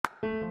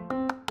Hey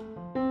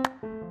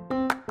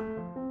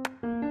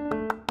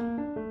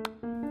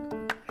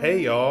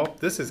y'all,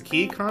 this is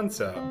Key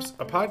Concepts,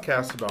 a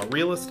podcast about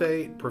real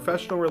estate,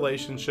 professional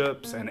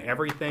relationships, and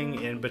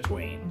everything in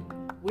between.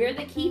 We're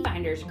the Key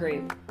Finders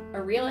Group,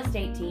 a real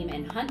estate team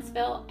in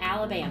Huntsville,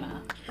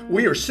 Alabama.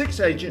 We are 6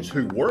 agents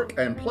who work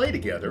and play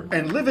together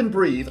and live and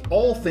breathe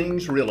all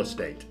things real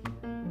estate.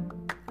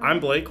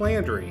 I'm Blake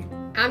Landry.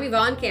 I'm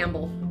Yvonne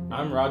Campbell.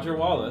 I'm Roger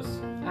Wallace.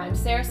 I'm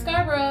Sarah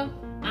Scarborough.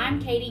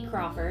 I'm Katie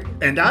Crawford.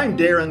 And I'm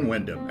Darren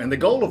Wyndham. And the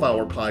goal of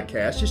our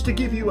podcast is to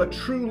give you a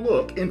true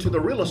look into the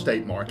real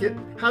estate market,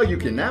 how you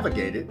can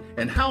navigate it,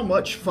 and how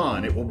much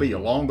fun it will be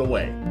along the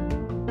way.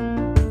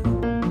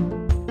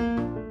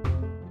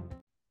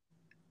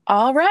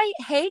 All right.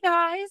 Hey,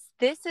 guys.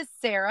 This is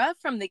Sarah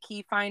from the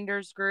Key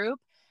Finders Group,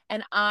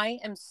 and I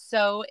am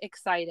so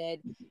excited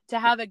to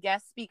have a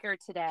guest speaker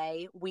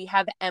today. We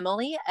have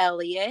Emilee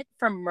Elliott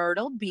from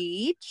Myrtle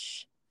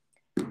Beach.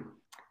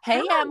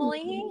 Hey, Hi.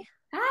 Emilee.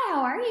 Hi,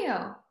 how are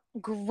you?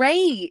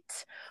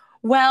 Great.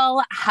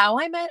 Well, how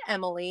I met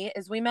Emilee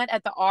is we met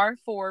at the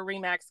R4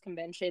 RE/MAX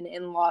convention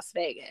in Las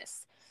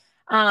Vegas.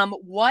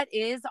 What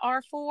is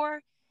R4?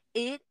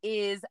 It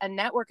is a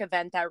network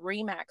event that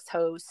RE/MAX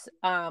hosts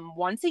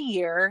once a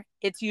year.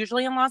 It's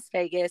usually in Las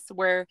Vegas,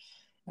 where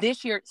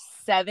this year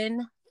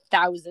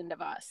 7,000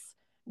 of us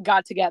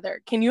got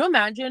together. Can you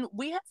imagine?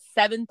 We had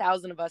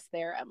 7,000 of us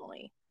there,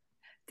 Emilee.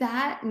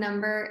 That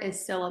number is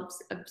still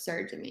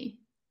absurd to me.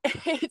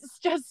 It's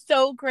just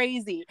so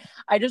crazy.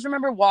 I just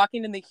remember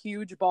walking in the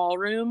huge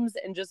ballrooms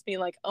and just being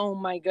like, oh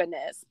my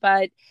goodness.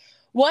 But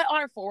what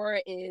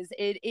R4 is,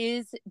 it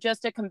is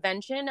just a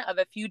convention of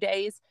a few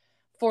days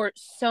for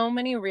so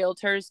many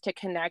realtors to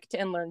connect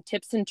and learn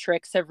tips and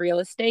tricks of real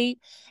estate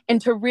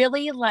and to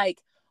really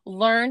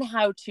learn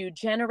how to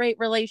generate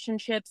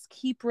relationships,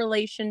 keep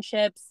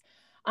relationships,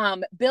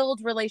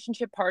 build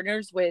relationship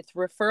partners with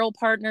referral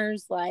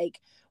partners like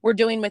we're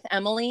doing with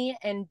Emilee,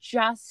 and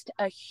just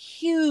a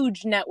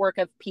huge network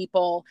of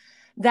people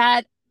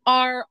that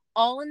are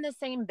all in the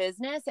same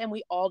business and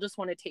we all just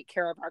want to take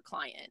care of our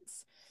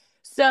clients.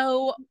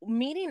 So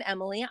meeting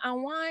Emilee, I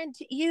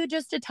want you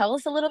just to tell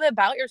us a little bit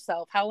about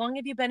yourself. How long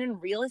have you been in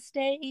real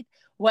estate?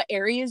 What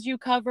areas you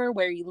cover,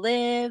 where you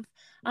live?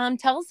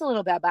 Tell us a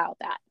little bit about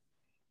that.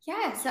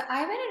 Yeah, so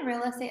I've been in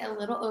real estate a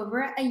little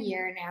over a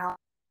year now.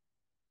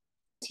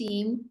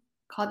 Team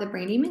called the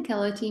Brandy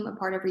McKillow team, a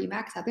part of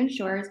RE/MAX Southern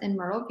Shores in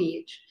Myrtle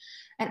Beach.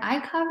 And I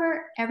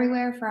cover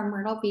everywhere from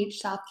Myrtle Beach,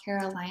 South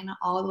Carolina,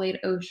 all the way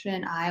to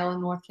Ocean Isle,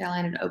 North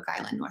Carolina, to Oak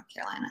Island, North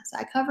Carolina. So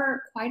I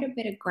cover quite a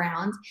bit of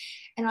ground.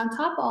 And on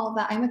top of all of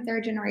that, I'm a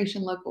third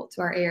generation local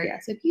to our area.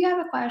 So if you have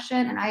a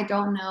question and I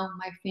don't know,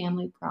 my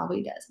family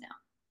probably does know.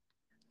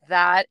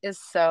 That is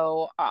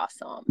so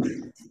awesome.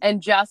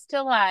 And just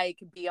to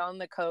be on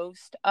the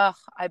coast,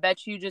 I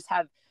bet you just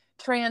have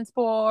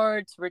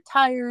transports,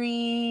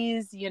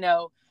 retirees,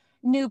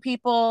 new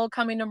people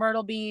coming to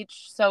Myrtle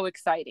Beach. So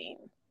exciting.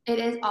 It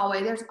is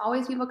always, there's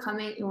always people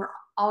coming, and we're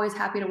always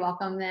happy to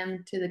welcome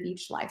them to the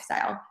beach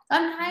lifestyle.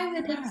 Sometimes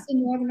it takes the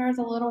Northerners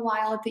a little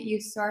while to get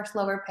used to our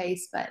slower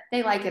pace, but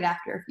they like it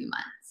after a few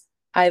months.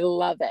 I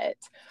love it.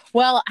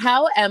 Well,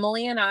 how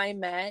Emilee and I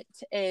met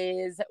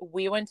is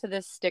we went to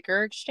this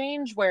sticker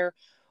exchange where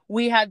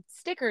we had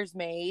stickers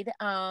made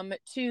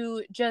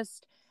to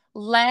just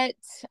let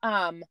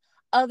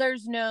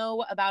others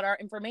know about our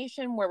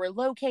information, where we're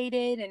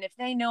located, and if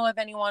they know of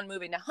anyone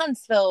moving to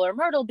Huntsville or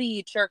Myrtle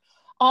Beach or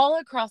all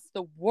across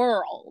the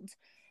world,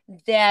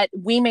 that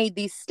we made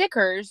these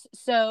stickers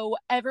so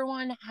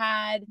everyone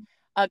had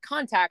a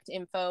contact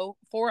info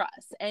for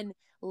us. And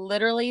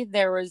literally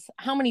there was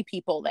how many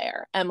people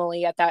there,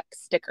 Emilee, at that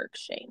sticker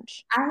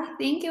exchange? I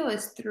think it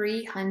was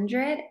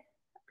 300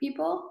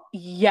 people.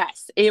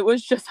 Yes, it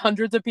was just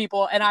hundreds of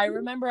people. And I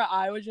remember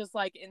I was just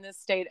in this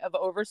state of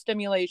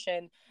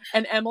overstimulation.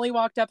 And Emilee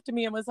walked up to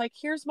me and was like,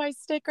 here's my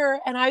sticker.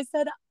 And I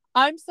said,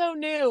 I'm so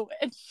new.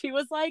 And she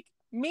was like,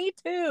 me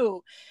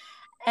too.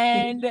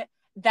 And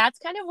that's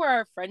kind of where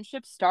our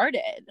friendship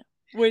started,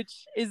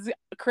 which is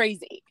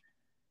crazy.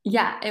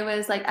 Yeah, it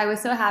was I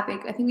was so happy.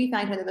 I think we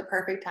found each other at the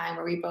perfect time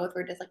where we both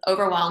were just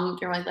overwhelmed.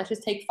 And we're like, let's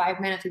just take 5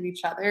 minutes with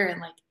each other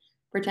and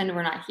pretend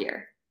we're not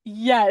here.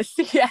 Yes,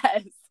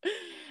 yes.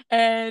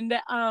 And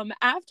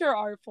after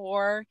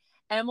R4,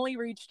 Emilee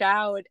reached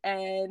out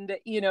and,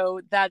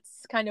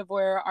 that's kind of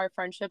where our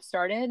friendship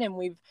started. And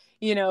we've,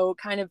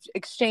 kind of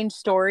exchanged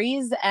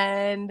stories.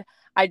 And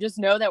I just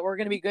know that we're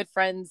going to be good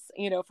friends,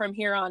 from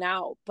here on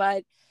out.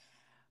 But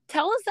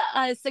tell us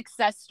a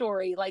success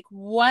story.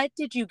 What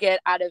did you get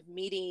out of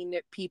meeting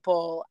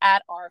people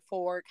at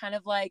R4? Kind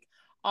of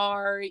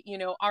our,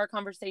 our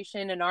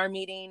conversation and our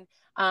meeting.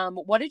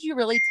 What did you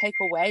really take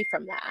away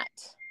from that?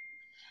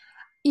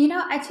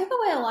 I took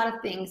away a lot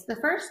of things. The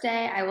first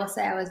day, I will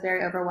say I was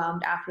very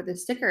overwhelmed after the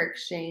sticker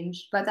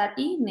exchange, but that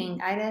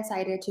evening I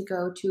decided to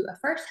go to a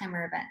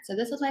first-timer event. So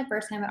this was my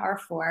first time at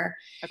R4.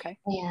 Okay.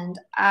 And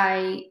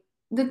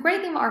the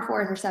great thing about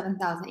R4 is there's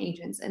 7,000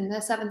 agents, and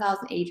the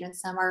 7,000 agents,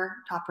 some are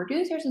top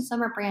producers and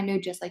some are brand new,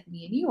 just like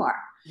me and you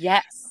are.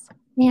 Yes.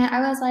 And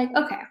I was like,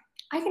 okay,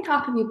 I can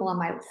talk to people on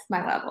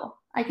my level.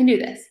 I can do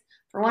this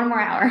for 1 more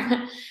hour.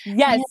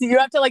 Yes, And you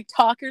have to like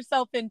talk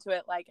yourself into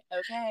it. Like,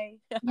 okay.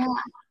 yeah,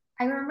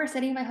 I remember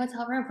sitting in my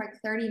hotel room for like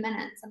 30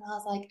 minutes and I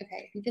was like,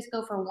 okay, if you just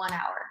go for 1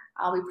 hour,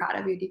 I'll be proud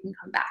of you if you can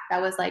come back.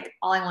 That was like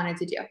all I wanted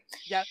to do.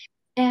 Yep.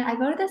 And I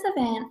go to this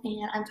event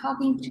and I'm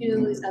talking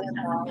to this other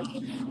girl,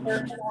 they're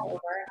from all over,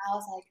 and I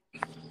was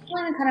like,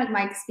 telling them kind of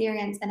my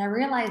experience, and I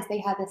realized they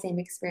had the same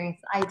experience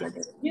that I did.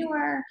 They were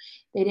newer,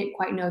 they didn't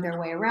quite know their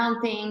way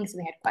around things,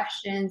 and they had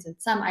questions, and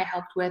some I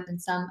helped with, and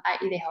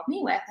they helped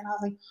me with. And I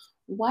was like,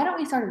 why don't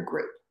we start a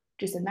group?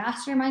 Just a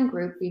mastermind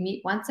group. We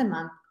meet once a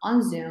month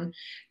on Zoom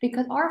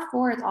because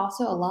R4 is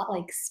also a lot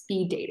like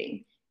speed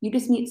dating. You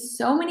just meet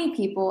so many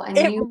people and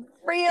It you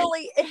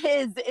really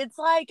is. It's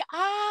like,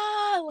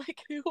 like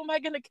who am I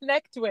going to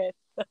connect with?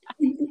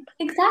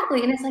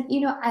 exactly. And it's like,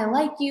 I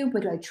like you,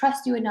 but do I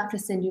trust you enough to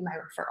send you my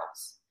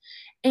referrals?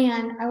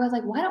 And I was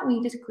like, why don't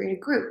we just create a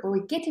group where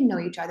we get to know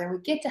each other,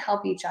 we get to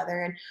help each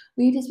other, and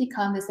we just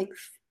become this like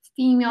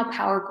female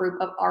power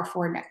group of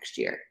R4 next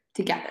year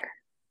together.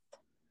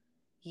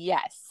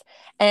 Yes.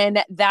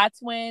 And that's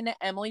when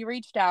Emilee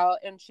reached out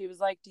and she was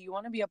like, do you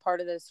want to be a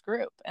part of this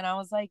group? And I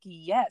was like,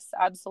 yes,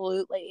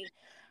 absolutely.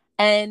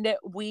 And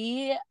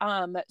we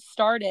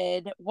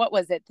started, what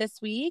was it,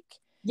 this week?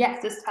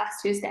 Yes, this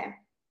past Tuesday.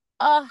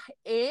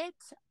 It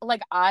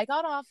like I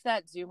got off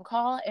that Zoom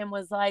call and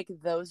was like,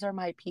 those are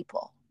my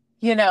people,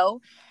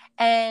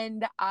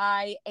 and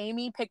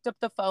Amy picked up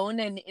the phone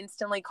and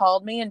instantly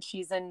called me, and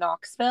she's in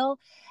Knoxville,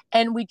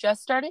 and we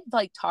just started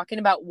like talking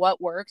about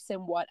what works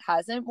and what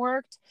hasn't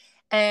worked,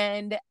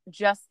 and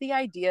just the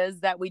ideas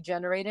that we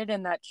generated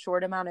in that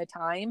short amount of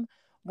time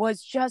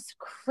was just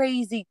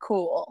crazy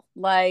cool.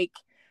 Like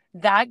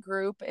that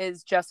group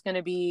is just going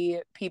to be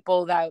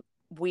people that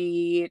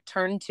we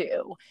turn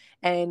to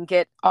and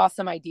get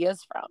awesome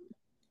ideas from.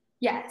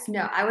 Yes,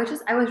 no, I was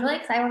really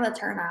excited with the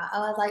turnout. I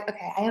was like,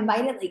 okay, I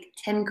invited like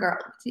 10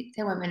 girls,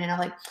 10 women, and I'm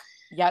like,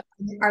 Yep.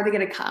 are they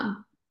going to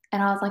come?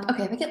 And I was like,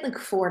 okay, if I get like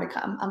 4 to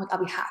come, I'm like,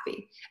 I'll be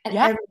happy. And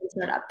Yep. everyone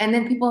showed up. And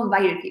then people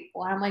invited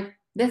people. And I'm like,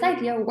 this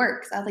idea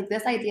works. I was like,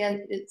 this idea,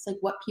 it's like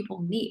what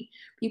people need.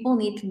 People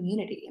need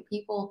community and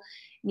people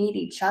need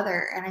each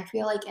other. And I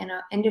feel like in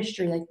an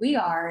industry like we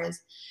are, is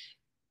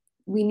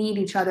we need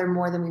each other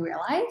more than we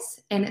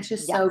realize. And it's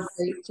just so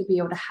great to be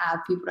able to have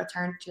people to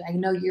turn to. I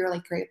know you're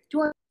like great with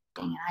door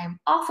knocking, and I'm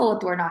awful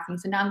with door knocking.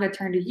 So now I'm going to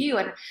turn to you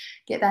and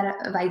get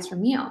that advice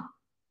from you.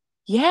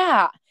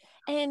 Yeah.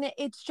 And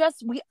it's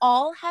just, we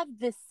all have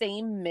the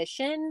same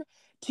mission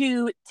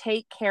to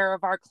take care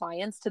of our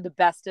clients to the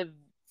best of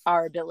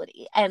our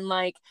ability. And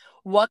like,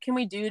 what can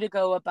we do to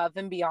go above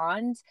and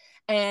beyond?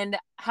 And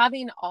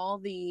having all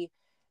the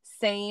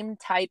same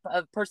type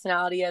of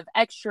personality of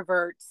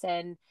extroverts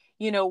and,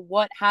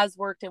 what has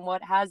worked and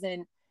what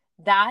hasn't,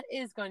 that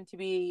is going to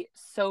be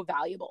so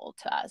valuable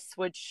to us,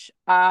 which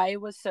I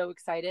was so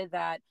excited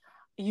that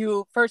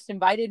you first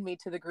invited me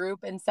to the group.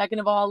 And second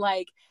of all,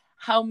 like,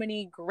 how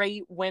many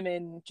great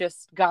women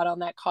just got on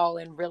that call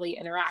and really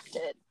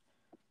interacted.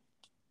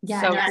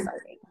 Yeah, so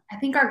exciting. I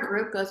think our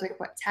group goes like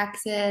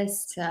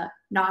Texas to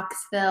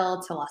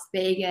Knoxville to Las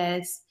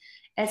Vegas.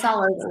 It's all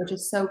over, which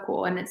is so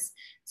cool. And it's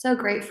so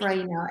great for,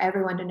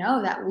 everyone to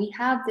know that we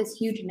have this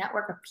huge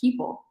network of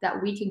people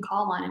that we can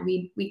call on, and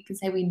we can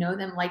say we know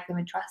them, like them,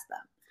 and trust them.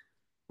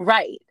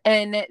 Right.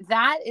 And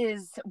that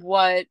is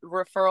what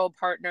referral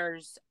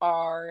partners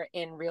are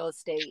in real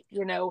estate.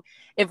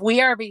 If we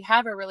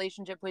have a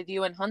relationship with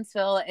you in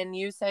Huntsville and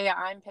you say,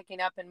 I'm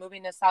picking up and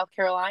moving to South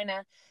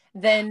Carolina,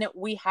 then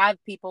we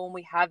have people and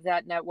we have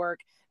that network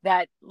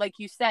that, like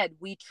you said,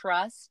 we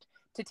trust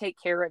to take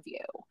care of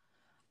you.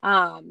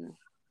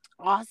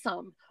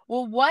 Awesome.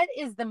 Well, what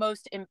is the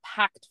most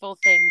impactful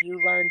thing you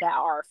learned at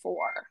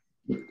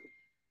R4?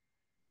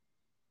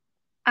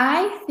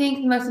 I think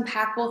the most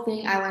impactful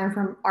thing I learned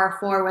from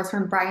R4 was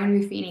from Brian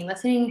Ruffini,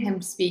 listening to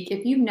him speak.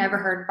 If you've never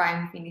heard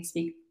Brian Ruffini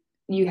speak,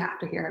 you have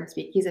to hear him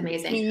speak. He's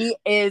amazing. He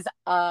is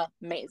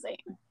amazing.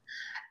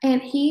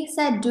 And he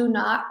said, do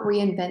not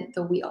reinvent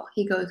the wheel.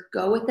 He goes,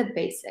 go with the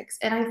basics.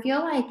 And I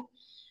feel like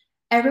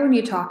everyone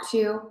you talk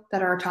to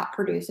that are top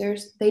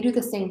producers, they do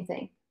the same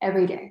thing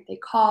every day. They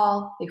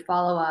call, they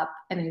follow up,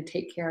 and they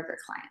take care of their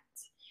clients.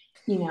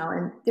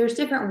 And there's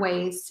different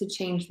ways to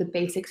change the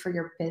basics for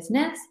your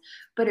business,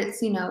 but it's,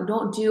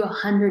 don't do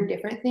 100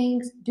 different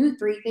things. Do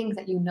 3 things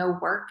that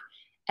work,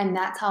 and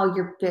that's how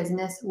your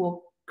business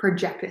will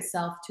project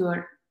itself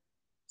to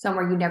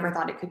somewhere you never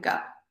thought it could go.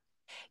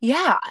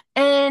 Yeah.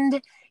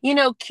 And,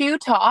 Q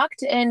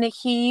talked, and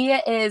he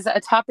is a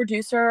top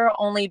producer,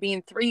 only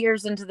being 3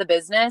 years into the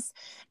business.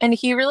 And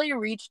he really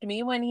reached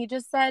me when he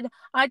just said,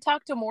 I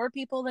talk to more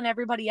people than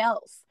everybody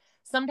else.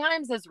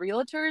 Sometimes as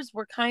realtors,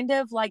 we're kind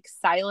of like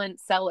silent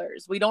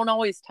sellers. We don't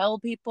always tell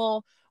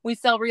people we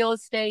sell real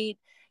estate.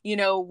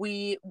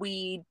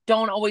 We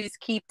don't always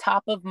keep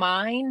top of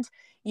mind,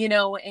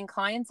 in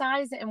clients'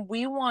 eyes. And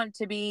we want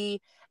to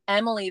be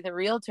Emilee, the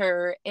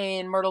realtor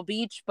in Myrtle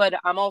Beach, but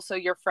I'm also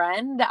your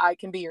friend. I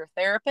can be your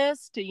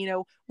therapist.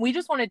 We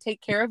just want to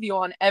take care of you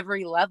on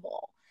every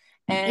level.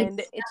 And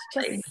it's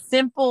Exactly. just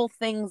simple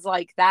things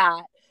like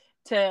that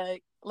to,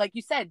 like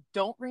you said,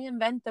 don't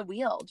reinvent the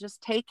wheel.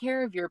 Just take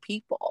care of your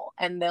people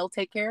and they'll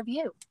take care of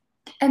you.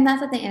 And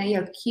that's the thing.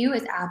 And, Q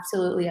is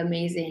absolutely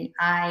amazing.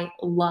 I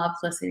love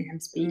listening to him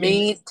speak. And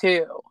Me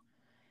too.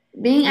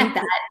 being Me at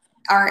too.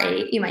 our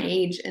age, my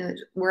age, and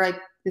we're like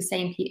the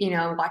same,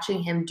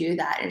 watching him do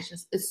that,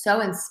 it's so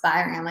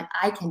inspiring. I'm like,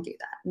 I can do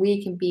that.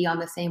 We can be on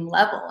the same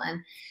level.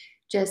 And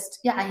just,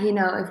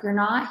 if you're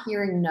not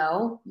hearing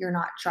no, you're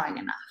not trying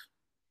enough.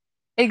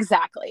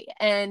 Exactly.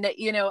 And,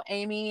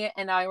 Amy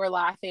and I were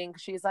laughing.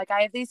 She's like,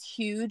 I have these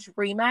huge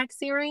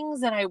Remax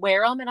earrings and I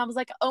wear them. And I was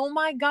like, oh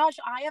my gosh,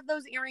 I have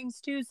those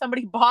earrings too.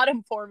 Somebody bought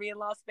them for me in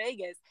Las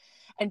Vegas.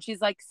 And she's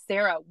like,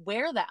 Sarah,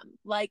 wear them.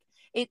 Like,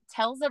 it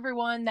tells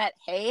everyone that,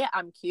 hey,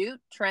 I'm cute,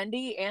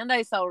 trendy, and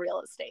I sell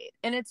real estate.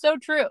 And it's so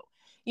true.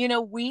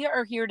 We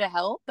are here to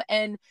help,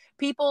 and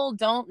people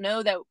don't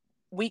know that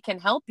we can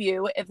help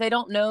you if they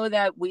don't know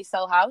that we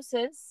sell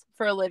houses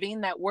for a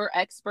living, that we're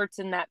experts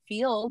in that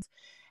field.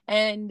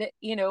 And,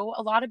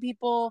 a lot of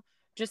people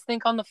just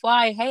think on the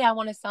fly, hey, I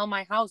want to sell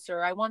my house,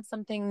 or I want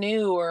something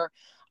new, or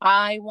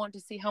I want to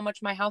see how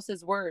much my house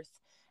is worth.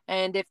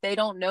 And if they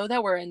don't know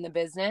that we're in the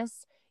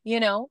business,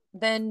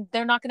 then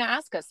they're not going to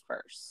ask us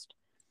first.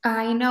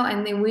 I know.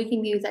 And then we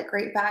can use that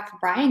great fact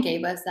Brian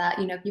gave us that,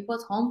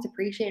 people's homes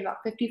appreciated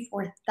about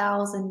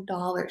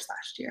 $54,000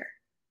 last year.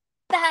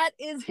 That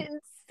is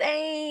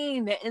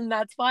insane. And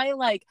that's why,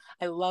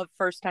 I love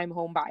first-time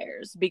home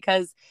buyers,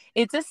 because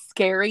it's a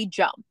scary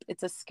jump.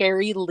 It's a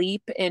scary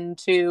leap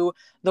into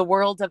the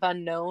world of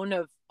unknown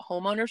of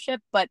home ownership.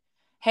 But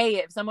hey,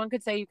 if someone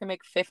could say you can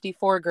make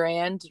 54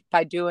 grand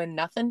by doing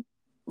nothing,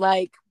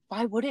 why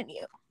wouldn't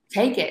you?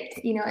 Take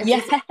it.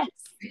 Yes.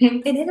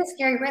 It is a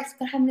scary risk,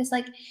 but I'm just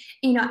like,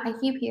 I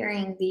keep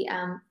hearing the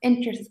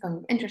interest is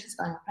going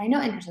up. I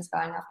know interest is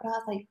going up, but I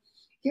was like,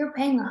 you're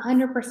paying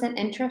 100%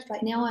 interest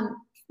right now on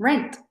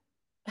rent.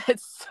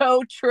 It's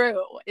so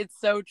true. It's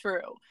so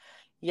true.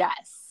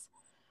 Yes.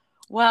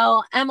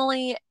 Well,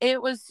 Emilee,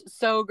 it was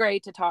so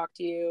great to talk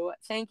to you.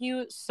 Thank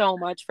you so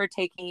much for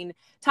taking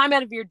time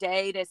out of your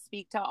day to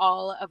speak to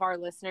all of our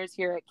listeners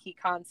here at Key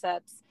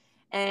Concepts.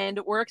 And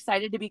we're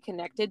excited to be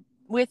connected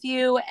with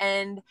you.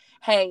 And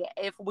hey,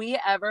 if we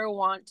ever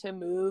want to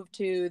move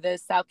to the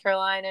South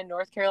Carolina,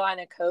 North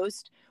Carolina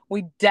coast,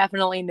 we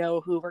definitely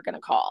know who we're going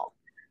to call.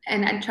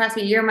 And trust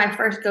me, you're my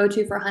first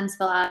go-to for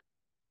Huntsville. I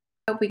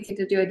hope we get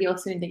to do a deal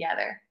soon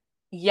together.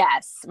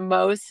 Yes,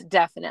 most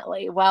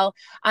definitely. Well,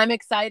 I'm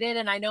excited,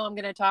 and I know I'm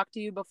going to talk to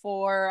you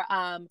before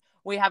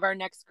we have our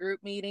next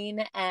group meeting,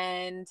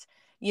 and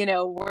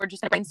we're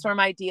just going to brainstorm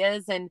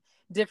ideas and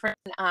different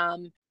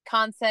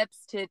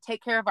concepts to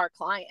take care of our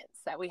clients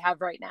that we have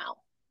right now.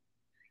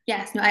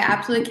 Yes, no, I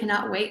absolutely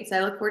cannot wait. So I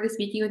look forward to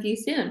speaking with you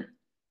soon.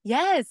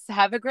 Yes,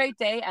 have a great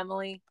day,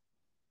 Emilee.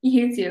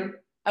 You too.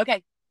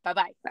 Okay,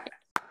 bye-bye. Bye.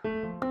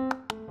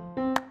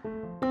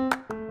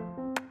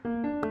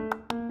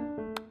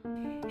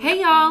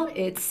 Hey y'all,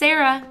 it's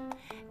Sarah.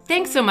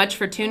 Thanks so much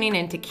for tuning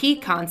in to Key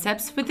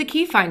Concepts with the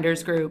Key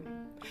Finders Group.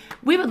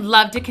 We would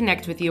love to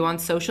connect with you on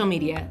social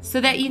media so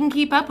that you can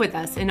keep up with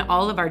us in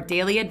all of our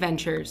daily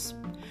adventures.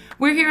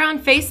 We're here on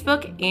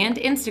Facebook and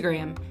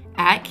Instagram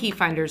at Key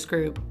Finders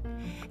Group.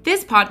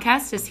 This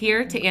podcast is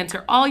here to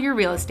answer all your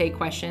real estate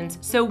questions,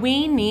 so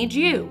we need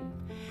you.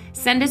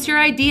 Send us your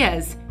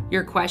ideas,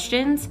 your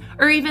questions,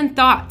 or even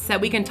thoughts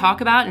that we can talk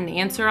about and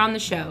answer on the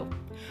show.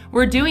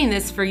 We're doing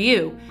this for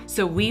you,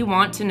 so we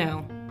want to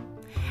know.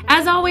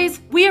 As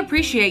always, we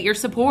appreciate your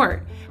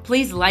support.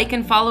 Please like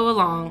and follow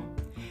along.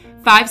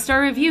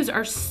 5-star reviews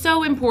are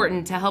so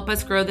important to help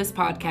us grow this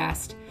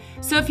podcast.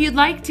 So if you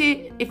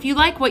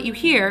like what you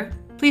hear,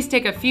 please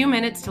take a few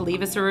minutes to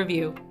leave us a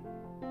review.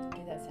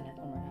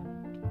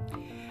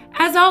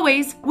 As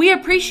always, we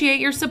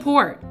appreciate your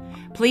support.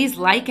 Please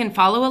like and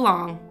follow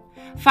along.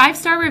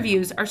 5-star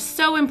reviews are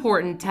so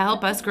important to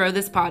help us grow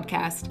this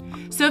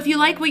podcast. So if you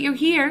like what you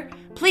hear,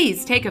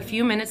 please take a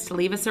few minutes to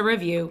leave us a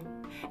review.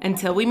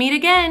 Until we meet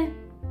again.